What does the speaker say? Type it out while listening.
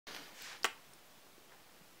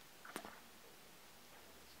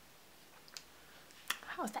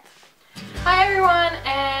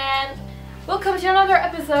welcome to another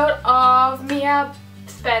episode of Mia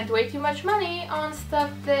spent way too much money on stuff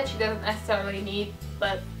that she doesn't necessarily need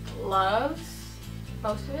but loves.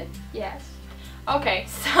 Most of it? Yes. Okay,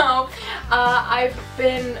 so I've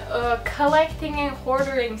been collecting and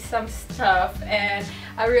hoarding some stuff, and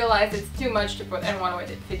I realized it's too much to put in one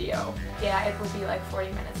video. Yeah, it will be like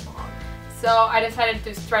 40 minutes long. So I decided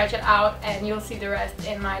to stretch it out, and you'll see the rest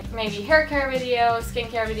in my maybe hair care videos,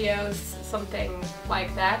 skincare videos, something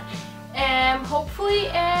like that. And hopefully,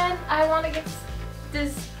 and I want to get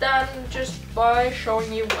this done just by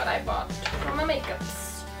showing you what I bought from my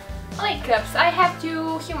makeups. I have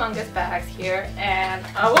two humongous bags here, and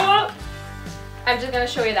I'm just gonna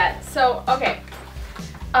show you that. So, okay.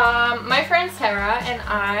 My friend Sarah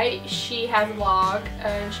and she has a vlog,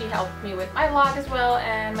 and she helped me with my vlog as well,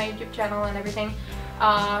 and my YouTube channel and everything.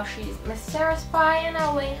 She's Miss Sarah Spy, and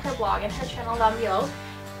I'll link her blog and her channel down below.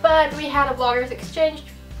 But we had a vloggers exchange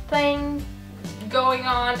thing going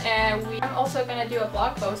on, and I'm also gonna do a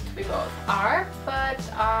blog post. We both are, but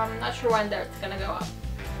I'm not sure when that's gonna go up.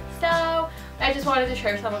 So I just wanted to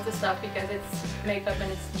share some of the stuff because it's makeup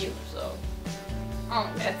and it's new, so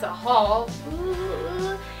it's a haul.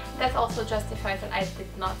 That also justifies that I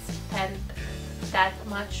did not spend that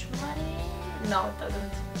much money. No, it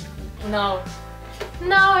doesn't. No,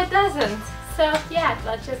 it doesn't. So yeah,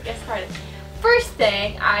 let's just get started. First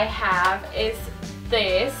thing I have is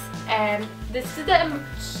this, and this is the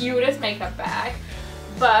cutest makeup bag.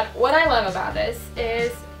 But what I love about this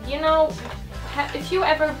is, you know, if you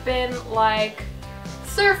ever been like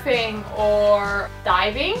surfing or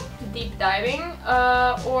diving, deep diving,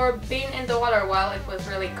 or been in the water while it was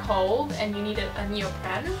really cold and you needed a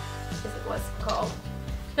neoprene, as it was called,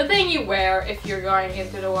 the thing you wear if you're going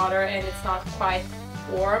into the water and it's not quite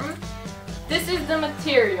warm. This is the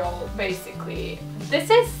material, basically. This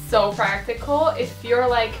is so practical if you're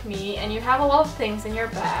like me and you have a lot of things in your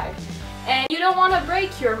bag and you don't want to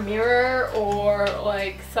break your mirror or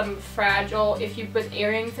like some fragile, if you put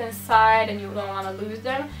earrings inside and you don't want to lose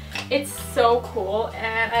them. It's so cool,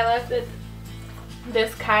 and I love that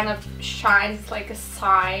this kind of shines like a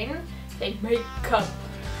sign. They makeup.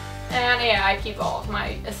 And yeah, I keep all of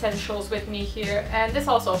my essentials with me here, and this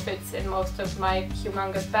also fits in most of my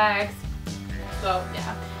humongous bags. So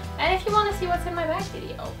yeah, and if you want to see what's in my bag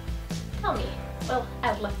video, tell me. Well,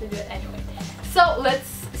 I'd love to do it anyway. So let's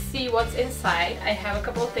see what's inside. I have a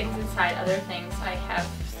couple of things inside, other things I have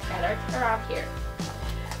scattered around here.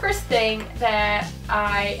 First thing that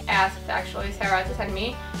I asked actually Sarah to send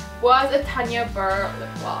me was a Tanya Burr lip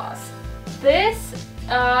gloss. This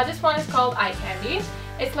one is called Eye Candy.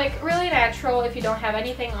 It's like really natural. If you don't have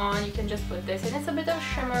anything on, you can just put this in. It's a bit of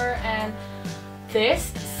shimmer, and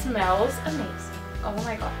this smells amazing. Oh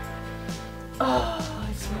my god. Oh,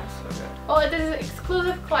 it smells so good. Oh, it is an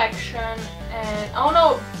exclusive collection, and oh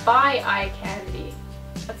no, by Eye Candy.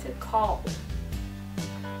 What's it called?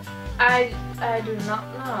 I do not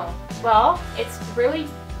know. Well, it's really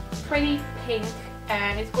pretty pink,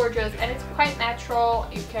 and it's gorgeous, and it's quite natural.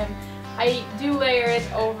 I do layer it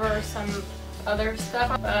over some other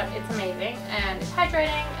stuff, but it's amazing, and it's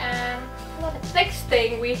hydrating, and I love it. Next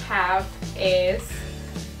thing we have is,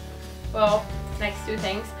 well, next two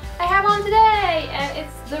things I have on today, and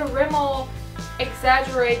it's the Rimmel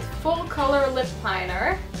Exaggerate Full Color Lip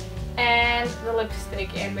Liner and the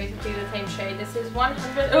lipstick in basically the same shade. This is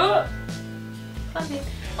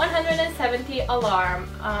 170 Alarm.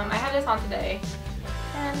 I have this on today,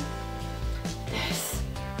 and this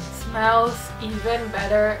smells even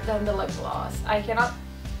better than the lip gloss. I cannot.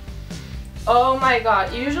 Oh my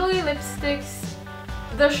god, usually lipsticks,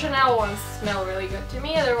 the Chanel ones smell really good to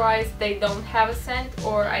me, otherwise they don't have a scent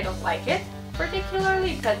or I don't like it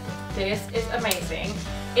particularly, but this is amazing.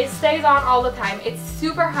 It stays on all the time, it's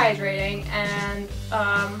super hydrating, and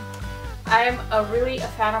I'm really a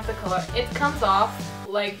fan of the color. It comes off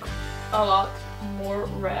like a lot more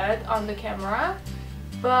red on the camera,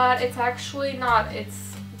 but it's actually not.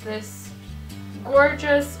 It's this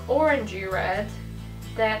gorgeous orangey red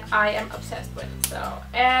that I am obsessed with. So,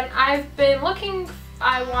 and I've been looking,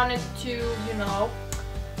 I wanted to, you know,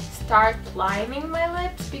 start liming my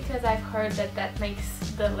lips because I've heard that that makes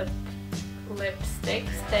the lipstick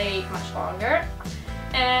stay much longer.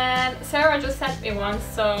 And Sarah just sent me one,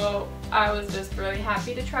 so I was just really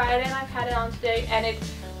happy to try it, and I've had it on today, and it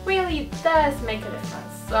really does make a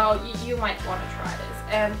difference. So you might want to try this.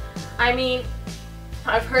 And I mean,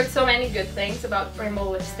 I've heard so many good things about Rimmel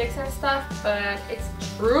lipsticks and stuff, but it's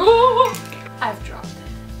true, I've dropped it.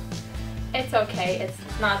 It's okay, it's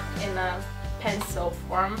not in a pencil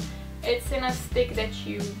form. It's in a stick that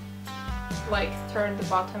you like turn the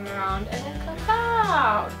bottom around and it comes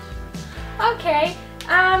out. Okay,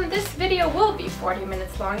 this video will be 40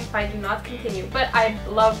 minutes long if I do not continue, but I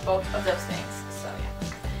love both of those things, so yeah.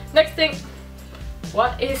 Next thing,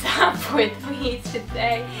 what is up with me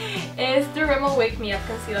today is the Rimmel Wake Me Up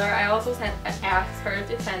Concealer. I also asked her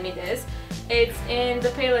to send me this. It's in the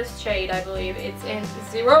palest shade, I believe. It's in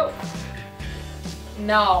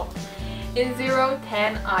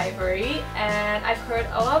 010 Ivory, and I've heard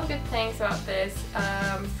a lot of good things about this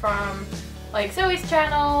from like Zoe's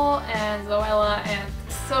channel and Zoella, and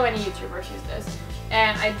so many YouTubers use this,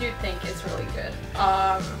 and I do think it's really good.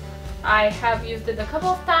 I have used it a couple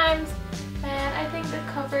of times and I think the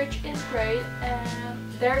coverage is great,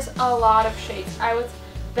 and there's a lot of shades. I was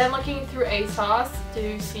then looking through ASOS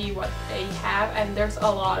to see what they have, and there's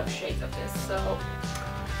a lot of shades of this, so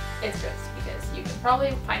it's good because you can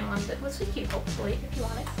probably find one that will suit you, hopefully, if you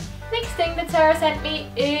want it. Next thing that Sarah sent me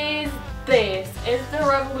is this. It's the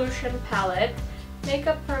Revolution palette,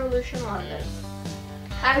 Makeup Revolution London.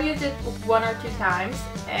 I've used it 1 or 2 times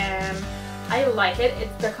and I like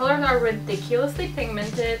it. The colors are ridiculously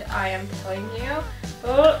pigmented, I am telling you.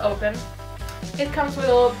 Oh, open. It comes with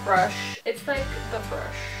a little brush. It's like the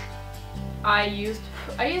brush I used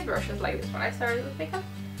brushes like this when I started with makeup.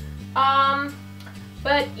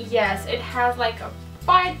 But yes, it has like a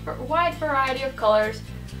wide variety of colors.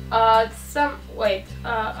 Out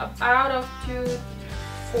of 2,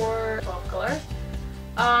 4, 12 colors.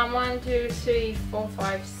 1, 2, 3, 4,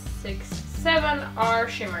 5, 6, 7 are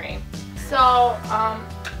shimmery. So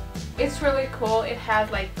it's really cool. It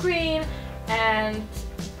has like green and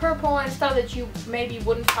purple and stuff that you maybe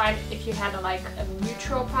wouldn't find if you had like a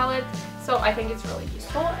neutral palette. So I think it's really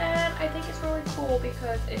useful, and I think it's really cool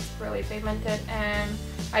because it's really pigmented, and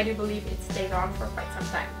I do believe it stays on for quite some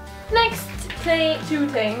time. Next two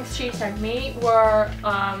things she sent me were,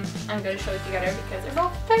 I'm going to show it together because they're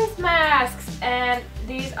both face masks, and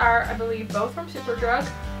these are, I believe, both from Superdrug.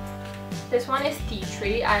 This one is Tea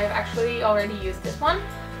Tree. I've actually already used this one,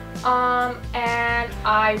 and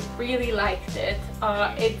I really liked it.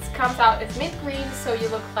 It comes out as mint green, so you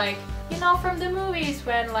look like, you know, from the movies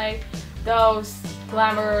when like those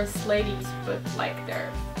glamorous ladies put like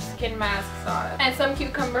their skin masks on it, and some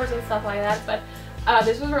cucumbers and stuff like that. But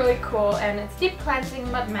this was really cool, and it's deep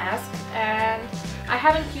cleansing mud mask, and I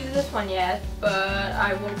haven't used this one yet, but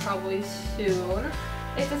I will probably soon.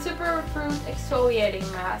 It's a superfruit exfoliating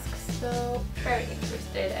mask, so very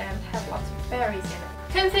interested, and have lots of berries in it.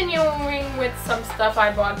 Continuing with some stuff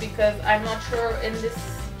I bought because I'm not sure in this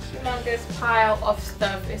humongous pile of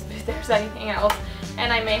stuff if there's anything else,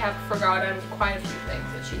 and I may have forgotten quite a few things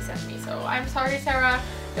that she sent me, so I'm sorry, Sarah.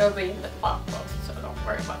 They'll be in the blog post, so don't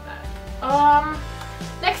worry about that.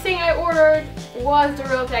 Next thing I ordered was the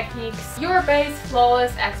Real Techniques Your Base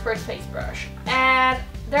Flawless Expert Face Brush, and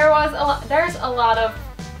there's a lot of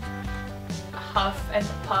huff and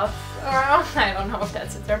puff around, I don't know if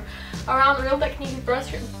that's a term, around Real Techniques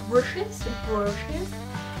brushes,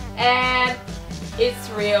 and it's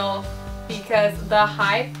real because the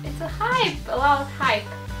hype, it's a lot of hype.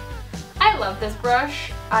 I love this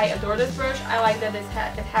brush, I adore this brush. I like that it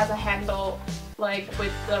has a handle like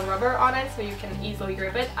with the rubber on it, so you can easily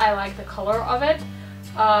grip it. I like the color of it.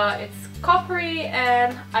 It's coppery,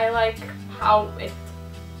 and I like how it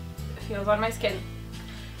feels on my skin.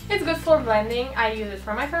 It's good for blending. I use it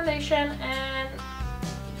for my foundation and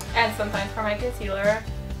sometimes for my concealer,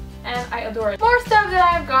 and I adore it. More stuff that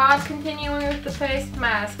I've got, continuing with the face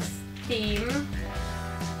masks theme.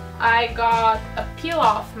 I got a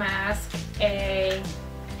peel-off mask, a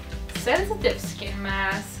sensitive skin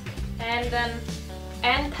mask, and an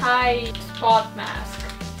anti-spot mask.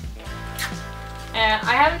 And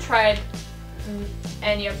I haven't tried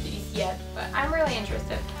any of these yet, but I'm really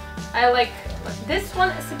interested. I like this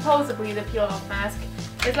one. Is supposedly the peel-off mask.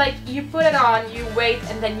 It's like you put it on, you wait,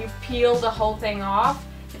 and then you peel the whole thing off.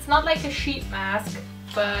 It's not like a sheet mask,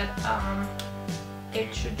 but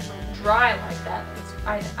it should dry like that.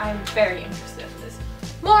 I'm very interested in this.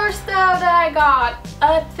 More stuff that I got.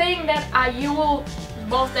 A thing that you will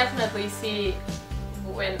most definitely see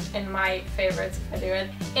in my favorites if I do it.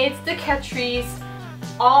 It's the Catrice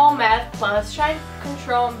All Matte Plus Shine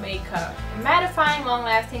Control Makeup. Mattifying,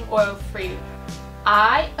 long-lasting, oil-free.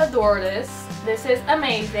 I adore this. This is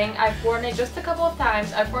amazing. I've worn it just a couple of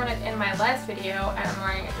times. I've worn it in my last video, and I'm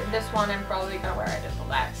wearing it in this one. I'm probably gonna wear it in the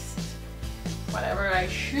last whatever I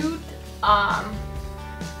shoot.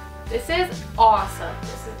 This is awesome.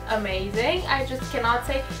 This is amazing. I just cannot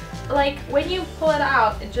say, like, when you pull it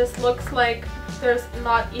out, it just looks like there's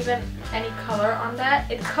not even any color on that.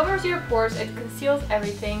 It covers your pores, it conceals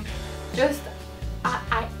everything. Just,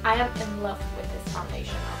 I am in love with this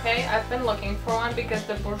foundation, okay? I've been looking for one because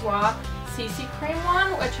the Bourjois CC cream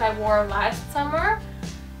one, which I wore last summer,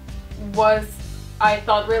 was, I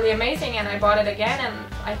thought, really amazing, and I bought it again, and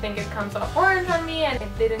I think it comes off orange on me, and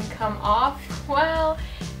it didn't come off well.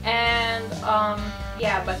 And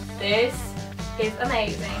yeah, but this is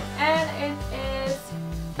amazing, and it is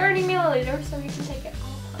 30 milliliters, so you can take it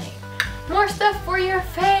all plain. More stuff for your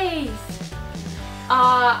face.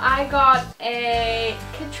 I got a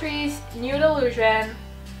Catrice Nude Illusion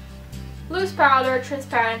Loose Powder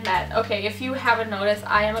Transparent Matte. Okay, if you haven't noticed,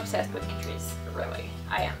 I am obsessed with Catrice. Really,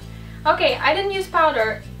 I am. Okay, I didn't use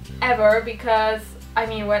powder ever because, I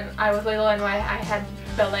mean, when I was little and when I had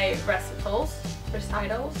ballet recitals.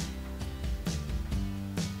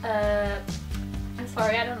 I'm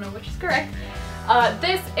sorry, I don't know which is correct.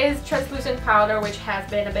 This is translucent powder, which has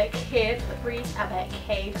been a big hit recently.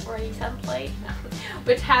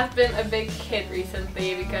 Which has been a big hit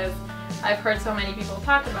recently because I've heard so many people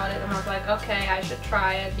talk about it, and I was like, okay, I should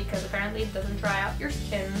try it because apparently it doesn't dry out your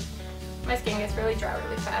skin. My skin gets really dry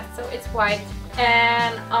really fast, so it's white,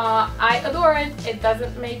 and I adore it. It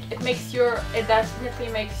definitely makes your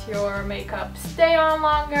makeup stay on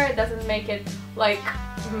longer. It doesn't make it like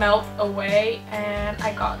melt away. And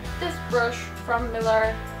I got this brush from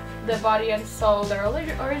Miller, the Body and Soul, their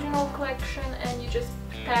original collection, and you just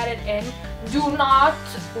pat it in. Do not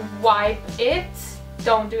wipe it.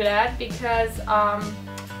 Don't do that, because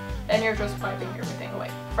then you're just wiping everything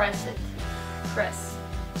away. Press it. Press.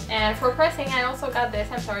 And for pressing, I also got this.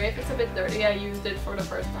 I'm sorry if it's a bit dirty. I used it for the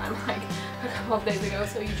first time like a couple of days ago.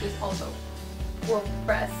 So you just also will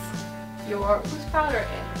press your loose powder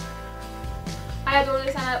in. I adore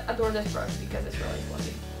this, and I adore this brush because it's really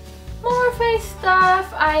fluffy. More face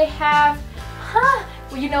stuff. I have,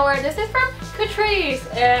 well, you know where this is from? Catrice,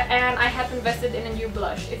 and I have invested in a new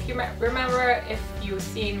blush. If you remember, if you've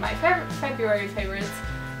seen my February favorites,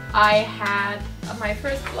 I had my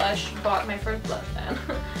first blush, bought my first blush then,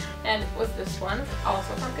 and it was this one,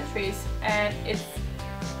 also from Catrice, and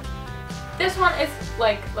this one is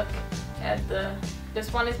like, look at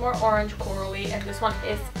this one is more orange corally, and this one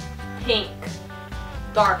is pink,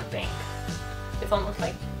 dark pink. It's almost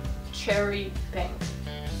like cherry pink.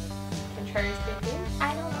 Can cherries be pink?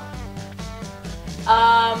 I don't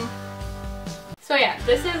know. So yeah,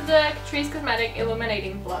 this is the Catrice Cosmetic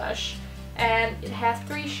Illuminating Blush. And it has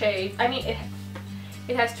 3 shades. I mean,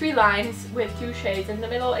 it has 3 lines with 2 shades. In the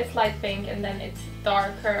middle it's light pink, and then it's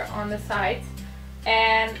darker on the sides.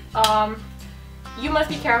 And you must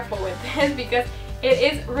be careful with this because it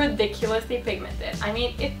is ridiculously pigmented. I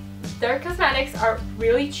mean, their cosmetics are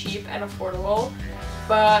really cheap and affordable,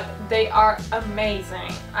 but they are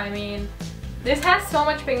amazing. I mean, this has so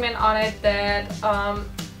much pigment on it that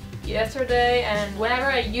yesterday, and whenever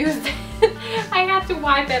I used it, I had to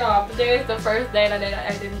wipe it off. Today is the first day that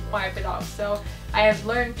I didn't wipe it off, so I have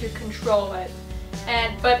learned to control it.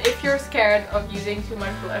 But if you're scared of using too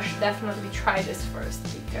much blush, definitely try this first,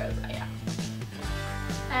 because yeah.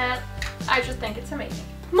 And I just think it's amazing.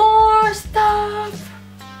 More stuff!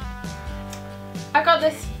 I got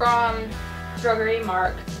this from Drogerie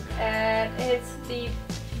Markt, and it's the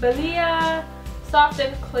Belia Soft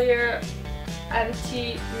and Clear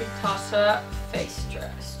Anti-Mutasa face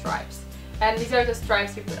stripes. And these are the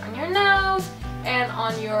stripes you put on your nose and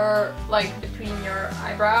on your, like, between your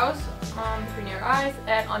eyebrows, between your eyes,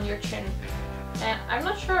 and on your chin. And I'm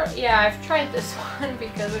not sure, yeah, I've tried this one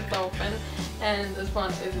because it's open and this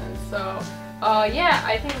one isn't. So yeah,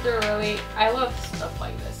 I think they're really, I love stuff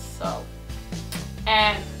like this. So,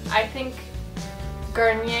 and I think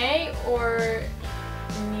Garnier or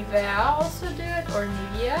Nivea also do it, or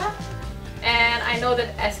Nivea. And I know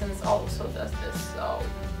that Essence also does this, so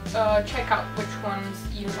check out which ones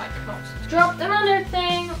you like most. Dropped another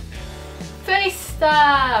thing, face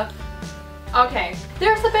stuff. Okay,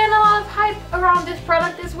 there's been a lot of hype around this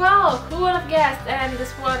product as well. Who would have guessed? And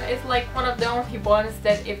this one is like one of the only ones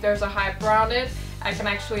that if there's a hype around it, I can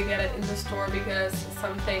actually get it in the store, because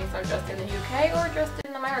some things are just in the UK or just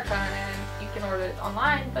in America, and you can order it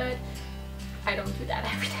online, but I don't do that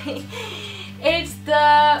every day. It's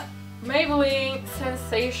the Maybelline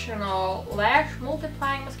Sensational Lash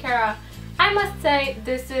Multiplying Mascara. I must say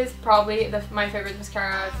this is probably my favorite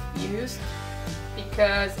mascara I've used,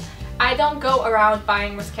 because I don't go around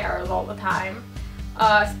buying mascaras all the time.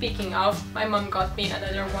 Speaking of, my mom got me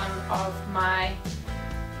another one of my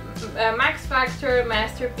Max Factor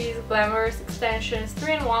Masterpiece Glamorous Extensions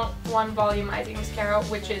 3-in-1 Volumizing Mascara,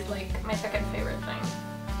 which is like my second favorite thing.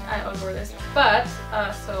 I adore this. But,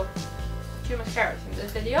 so 2 mascaras in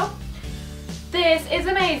this video. This is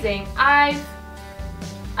amazing. I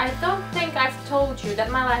don't think I've told you that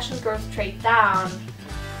my lashes grow straight down.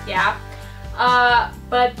 Yeah.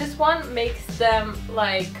 But this one makes them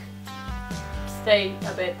like stay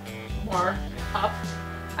a bit more up.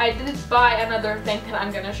 I did buy another thing that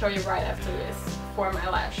I'm gonna show you right after this for my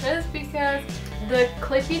lashes, because the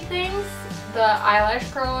clippy things, the eyelash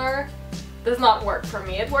curler, does not work for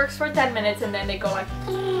me. It works for 10 minutes and then they go like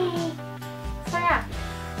so yeah,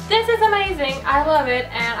 this is amazing. I love it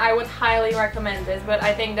and I would highly recommend this, but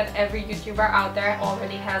I think that every YouTuber out there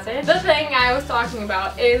already has it. The thing I was talking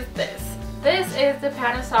about is this. This is the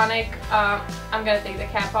Panasonic, I'm gonna take the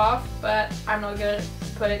cap off, but I'm not gonna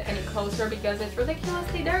put it any closer because it's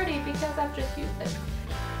ridiculously dirty because I've just used it.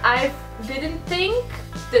 I didn't think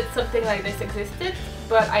that something like this existed,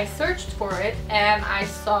 but I searched for it and I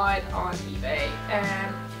saw it on eBay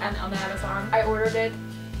and on Amazon. I ordered it.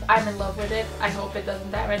 I'm in love with it. I hope it doesn't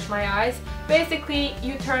damage my eyes. Basically,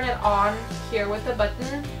 you turn it on here with a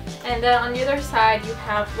button, and then on the other side you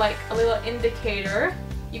have like a little indicator.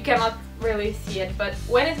 You cannot really see it, but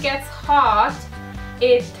when it gets hot,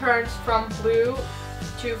 it turns from blue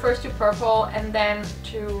to first to purple and then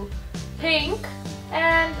to pink,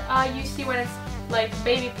 and you see when it's like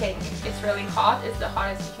baby pink, it's really hot. It's the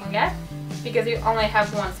hottest you can get because you only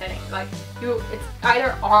have one setting. Like it's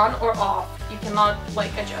either on or off. You cannot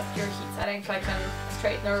like adjust your heat settings like a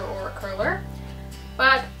straightener or a curler.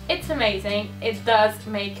 But it's amazing. It does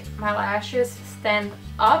make my lashes stand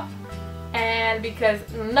up, and because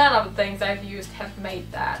none of the things I've used have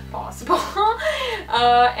made that possible.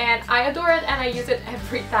 And I adore it and I use it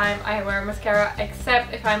every time I wear mascara,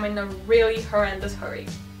 except if I'm in a really horrendous hurry.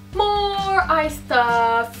 More eye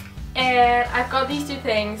stuff, and I've got these two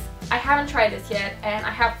things. I haven't tried this yet and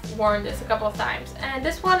I have worn this a couple of times, and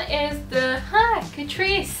this one is the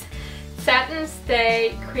Catrice Satin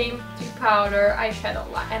Stay Cream to Powder Eyeshadow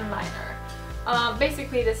and Liner.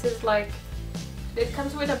 Basically this is like, it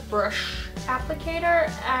comes with a brush applicator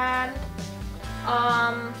and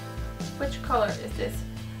which color is this?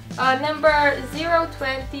 Number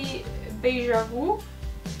 020 Beija Vu,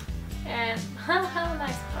 and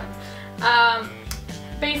nice one.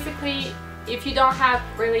 Basically, if you don't have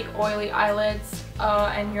really oily eyelids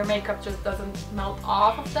and your makeup just doesn't melt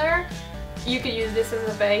off of there, you could use this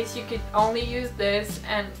as a base. You could only use this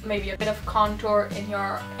and maybe a bit of contour in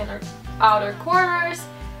your outer corners,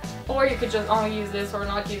 or you could just only use this or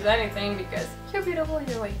not use anything because you're beautiful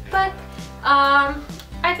either way. But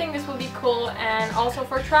I think this will be cool, and also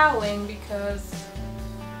for traveling because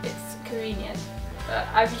it's convenient. But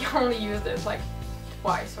I've only used it like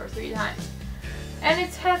twice or 3 times. And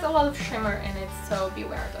it has a lot of shimmer in it, so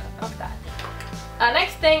beware of that.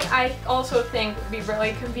 Next thing I also think would be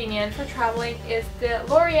really convenient for traveling is the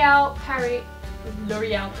L'Oreal Paris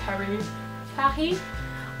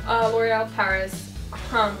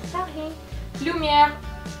Lumière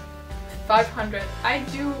 500. I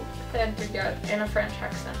do tend to get in a French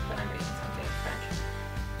accent when I'm reading something in French.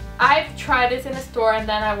 I've tried this in a store and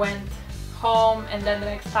then I went home, and then the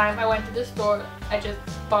next time I went to the store I just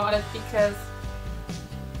bought it because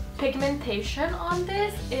pigmentation on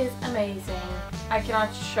this is amazing. I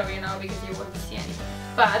cannot show you now because you wouldn't see anything,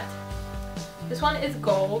 but this one is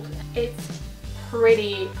gold. It's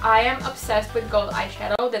pretty. I am obsessed with gold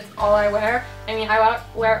eyeshadow. That's all I wear. I mean, I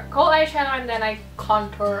wear gold eyeshadow and then I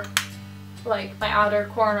contour like my outer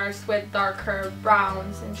corners with darker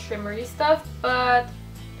browns and shimmery stuff,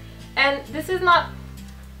 and this is not,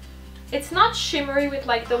 it's not shimmery with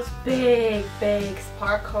like those big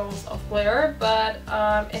sparkles of glitter, but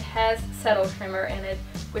it has subtle shimmer in it,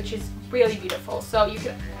 which is really beautiful. So you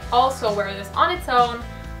can also wear this on its own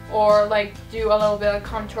or like do a little bit of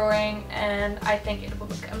contouring, and I think it will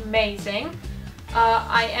look amazing.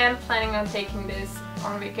 I am planning on taking this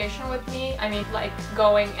on vacation with me. I mean, like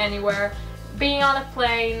going anywhere, being on a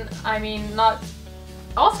plane. I mean, not,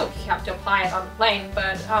 also you have to apply it on the plane,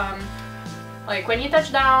 but like when you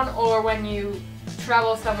touch down or when you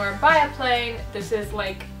travel somewhere by a plane, this is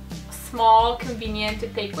like small, convenient to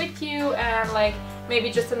take with you, and like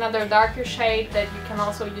maybe just another darker shade that you can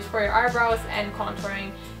also use for your eyebrows and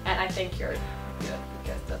contouring, and I think you're good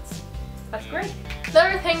because that's great. The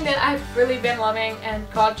other thing that I've really been loving and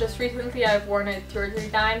got just recently, I've worn it 2 or 3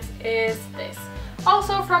 times, is this.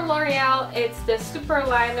 Also from L'Oreal, it's the Super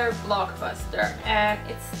Liner Blockbuster, and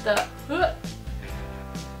it's the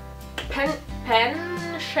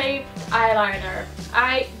pen-shaped eyeliner.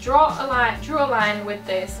 I drew a line with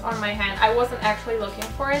this on my hand. I wasn't actually looking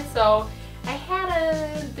for it, so I had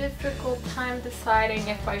a difficult time deciding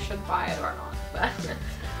if I should buy it or not, but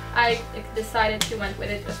I decided to went with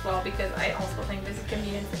it as well because I also think this is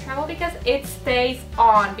convenient for travel because it stays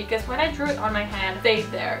on, because when I drew it on my hand, it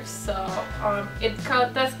stayed there, so it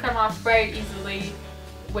does come off very easily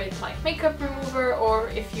with like makeup remover, or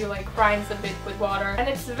if you like rinse a bit with water. And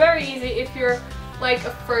it's very easy if you're like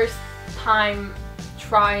a first time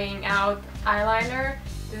trying out eyeliner.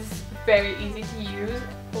 This is very easy to use.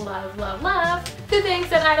 Love, love, love. Two things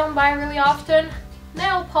that I don't buy really often: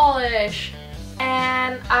 nail polish.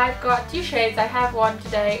 And I've got two shades. I have one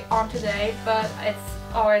on today, but it's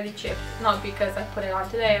already chipped. Not because I put it on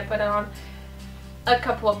today, I put it on a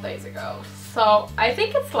couple of days ago. So I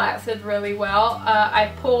think it's lasted really well.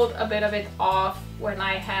 I pulled a bit of it off when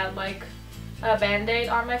I had like a band-aid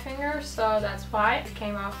on my finger, so that's why it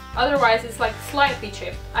came off. Otherwise it's like slightly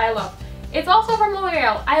chipped. I love it. It's also from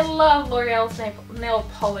L'Oreal. I love L'Oreal's nail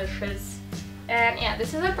polishes. And yeah,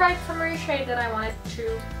 this is a bright summery shade that I wanted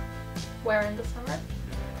to wear in the summer.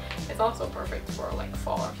 It's also perfect for like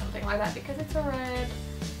fall or something like that because it's a red.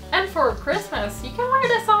 And for Christmas, you can wear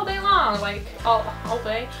this all day long, like all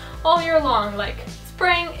day, all year long. Like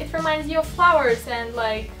spring, it reminds you of flowers and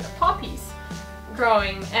like poppies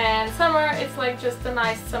growing, and summer, it's like just a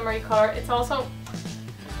nice summery color. It's also,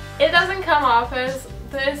 it doesn't come off as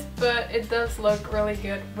this, but it does look really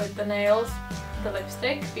good with the nails, the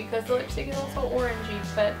lipstick, because the lipstick is also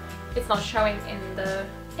orangey, but it's not showing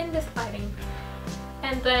in this lighting.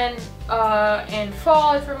 And then in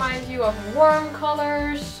fall it reminds you of warm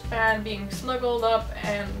colors and being snuggled up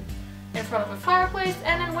and in front of a fireplace,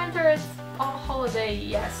 and in winter it's all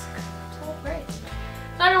holiday-esque. So great.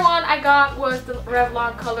 Another one I got was the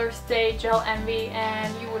Revlon Color Stay Gel Envy,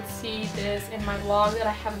 and you would see this in my vlog that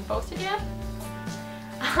I haven't posted yet.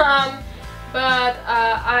 But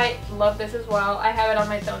I love this as well. I have it on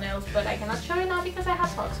my toenails, but I cannot show you now because I have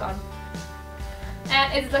socks on.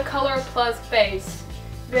 And it's the Color Plus Base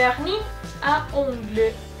Vernis à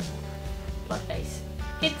Ongles Plus Base.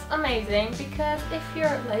 It's amazing because if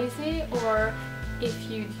you're lazy or if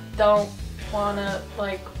you don't wanna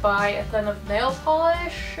like buy a ton of nail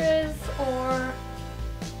polishes or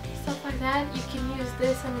stuff like that, you can use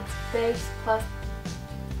this, and it's base plus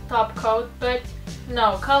top coat. But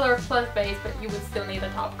no, color plus base, but you would still need a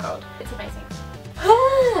top coat. It's amazing.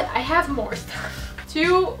 I have more stuff.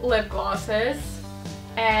 Two lip glosses,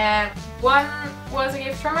 and one was a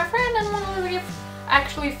gift from my friend and one was a gift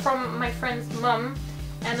actually from my friend's mum,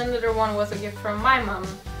 and another one was a gift from my mum.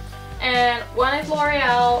 And one is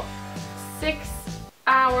L'Oreal 6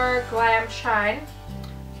 Hour Glam Shine.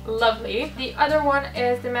 Lovely. The other one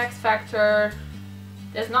is the Max Factor,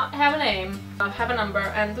 does not have a name, have a number,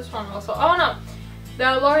 and this one also, oh no,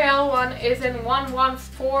 the L'Oreal one is in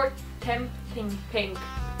 114 Tempting Pink.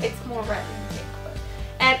 It's more red than pink, but,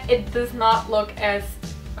 and it does not look as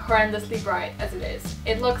horrendously bright as it is.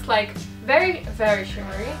 It looks like very, very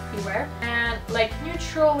shimmery, beware, and like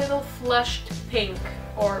neutral little flushed pink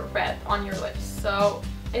or red on your lips. So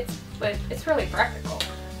it's really practical.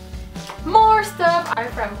 More stuff.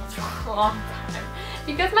 I've rambled for a long time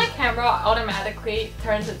because my camera automatically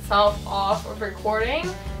turns itself off of recording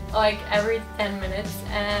like every 10 minutes,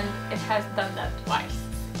 and it has done that twice,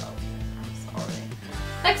 so I'm sorry.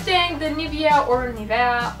 Next thing, the Nivea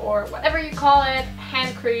or whatever you call it,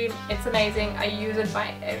 hand cream. It's amazing. I use it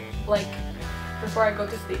by like before I go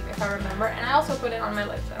to sleep if I remember, and I also put it on my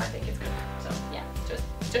lips and I think it's good. So yeah, just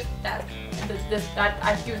that. That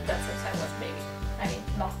I've used that since I was a baby. I mean,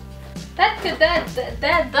 not that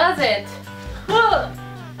does it.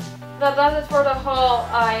 That does it for the haul.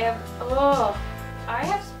 I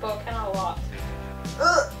have spoken a lot.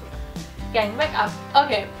 Getting back up.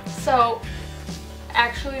 Okay, so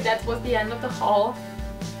actually that was the end of the haul.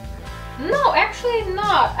 No, actually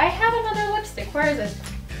not. I have another lipstick. Where is it?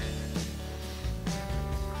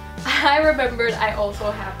 I remembered I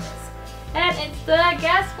also have this. And it's the,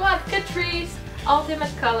 guess what, Catrice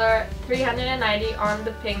Ultimate Color 390 on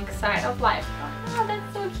the pink side of life. Oh,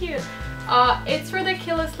 that's so cute. It's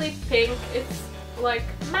ridiculously pink. It's like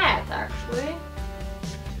matte actually.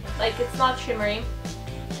 Like it's not shimmery.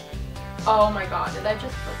 Oh my god, did I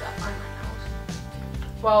just put that on my nose?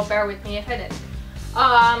 Well, bear with me if I did.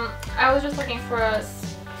 I was just looking for a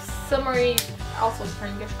summery, also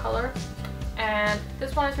springish color. And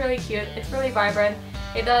this one is really cute. It's really vibrant.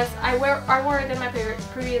 It does, I wore it in my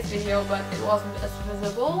previous video, but it wasn't as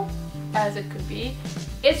visible as it could be.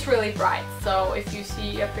 It's really bright, so if you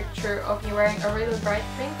see a picture of me wearing a really bright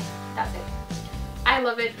pink, that's it. I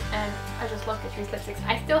love it, and I just love Catrice lipsticks.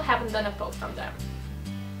 I still haven't done a post on them.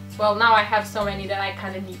 Well, now I have so many that I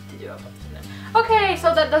kind of need to do a post on them. Okay,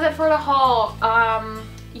 so that does it for the haul.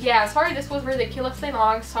 Yeah, sorry this was ridiculously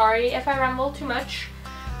long. Sorry if I rambled too much.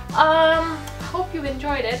 Hope you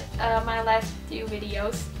enjoyed it. My last few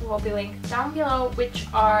videos will be linked down below, which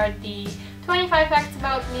are the 25 facts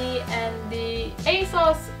about me and the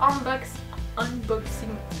ASOS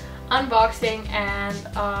unboxing and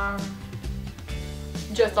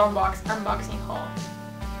just unboxing haul.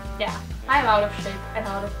 Yeah, I'm out of shape and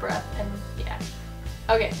out of breath and yeah.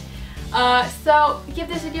 Okay. So give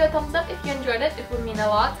this video a thumbs up if you enjoyed it. It would mean a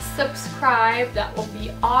lot. Subscribe, that would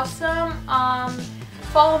be awesome.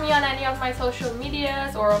 Follow me on any of my social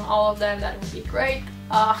medias or on all of them, that would be great.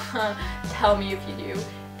 Tell me if you do.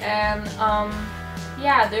 And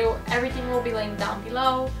yeah, everything will be linked down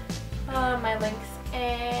below, my links,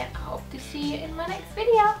 and I hope to see you in my next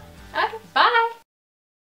video. Okay, bye!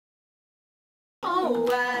 Oh,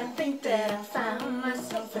 I think that I found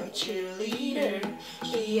myself a cheerleader.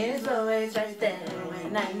 She is always right there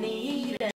when I need her.